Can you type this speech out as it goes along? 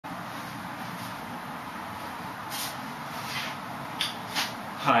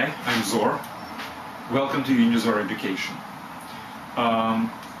Hi, I'm Zor. Welcome to Unizor Education.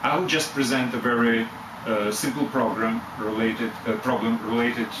 I will just present a very simple problem related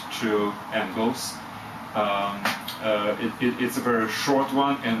to angles. It's a very short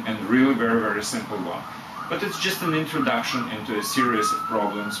one and really very simple one. But it's just an introduction into a series of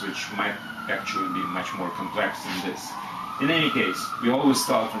problems which might actually be much more complex than this. In any case, we always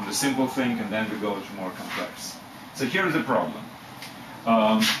start from the simple thing and then we go to more complex. So here's the problem.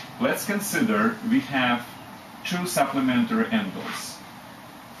 Let's consider we have two supplementary angles.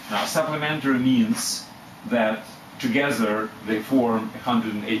 Now, supplementary means that together they form a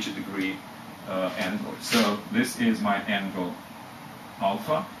 180-degree angle. So this is my angle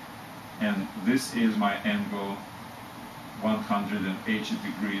alpha, and this is my angle 180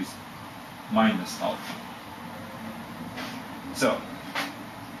 degrees minus alpha. So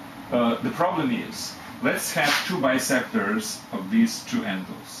the problem is, let's have two bisectors of these two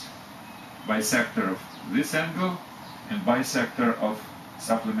angles. Bisector of this angle and bisector of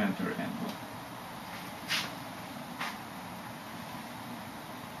supplementary angle.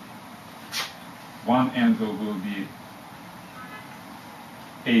 One angle will be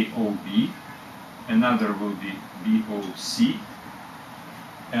AOB, another will be BOC,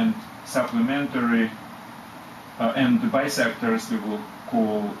 and supplementary and the bisectors we will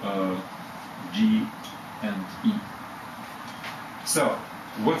call G and E. So,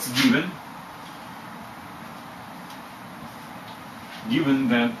 what's given? Given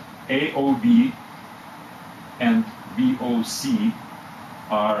that AOB and BOC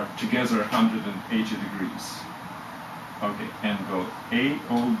are together 180 degrees. Okay, angle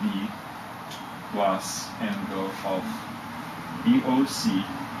AOB plus angle of BOC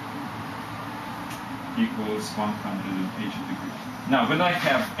equals 180 degrees. Now, when I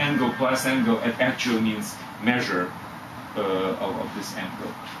have angle plus angle, it actually means measure of this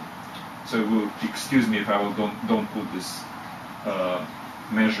angle. So, excuse me if I will don't put this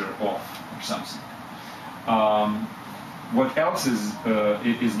measure off or something. What else is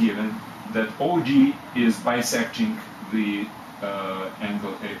given? That OG is bisecting the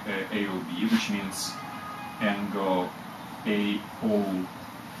angle AOB, which means angle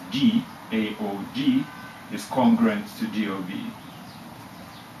AOG is congruent to DOB.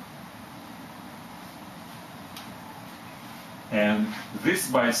 And this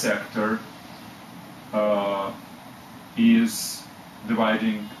bisector is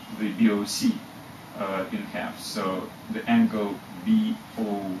dividing the BOC in half. So the angle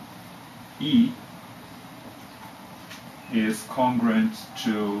BOE is congruent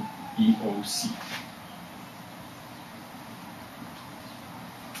to EOC.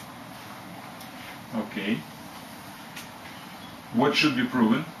 Okay. What should be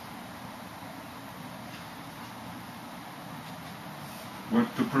proven?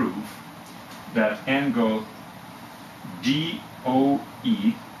 What to prove? That angle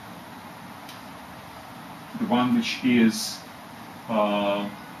DOE, the one which is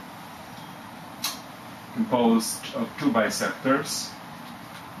composed of two bisectors,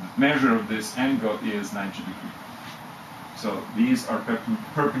 the measure of this angle is 90 degrees. So these are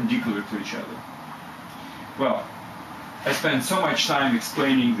perpendicular to each other. Well, I spent so much time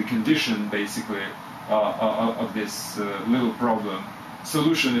explaining the condition, basically, of this little problem.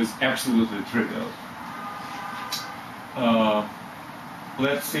 Solution is absolutely trivial.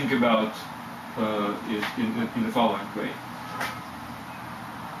 Let's think about it in the following way.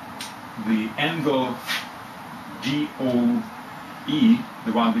 The angle DOE,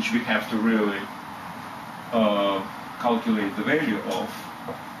 the one which we have to really calculate the value of,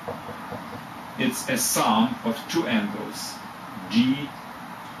 it's a sum of two angles,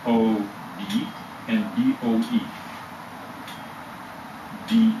 DOB and BOE.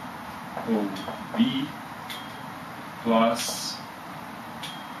 DOB plus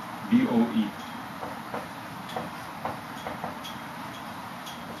BOE,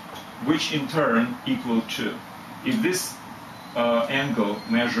 which in turn equal to, if this angle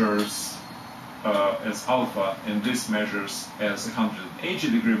measures as alpha and this measures as 180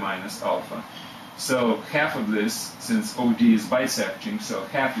 degree minus alpha, so half of this, since OD is bisecting, so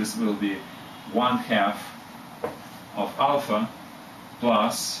half this will be 1/2 of alpha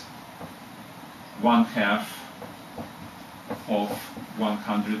plus 1/2 of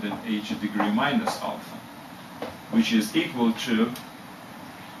 180 degree minus alpha, which is equal to,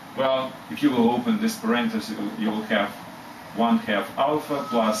 well, if you will open this parenthesis, you will have 1/2 alpha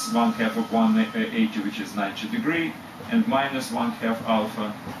plus 1/2 of 180, which is 90 degree, and minus 1/2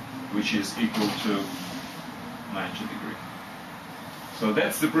 alpha, which is equal to 90 degree. So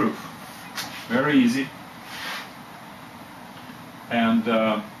that's the proof. Very easy. And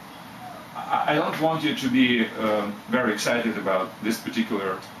I don't want you to be very excited about this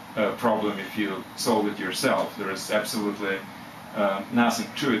particular problem if you solve it yourself. There is absolutely nothing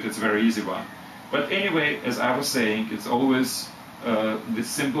to it. It's a very easy one. But anyway, as I was saying, it's always the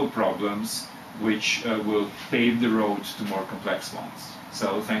simple problems which will pave the road to more complex ones.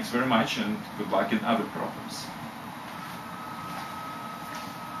 So thanks very much, and good luck in other problems.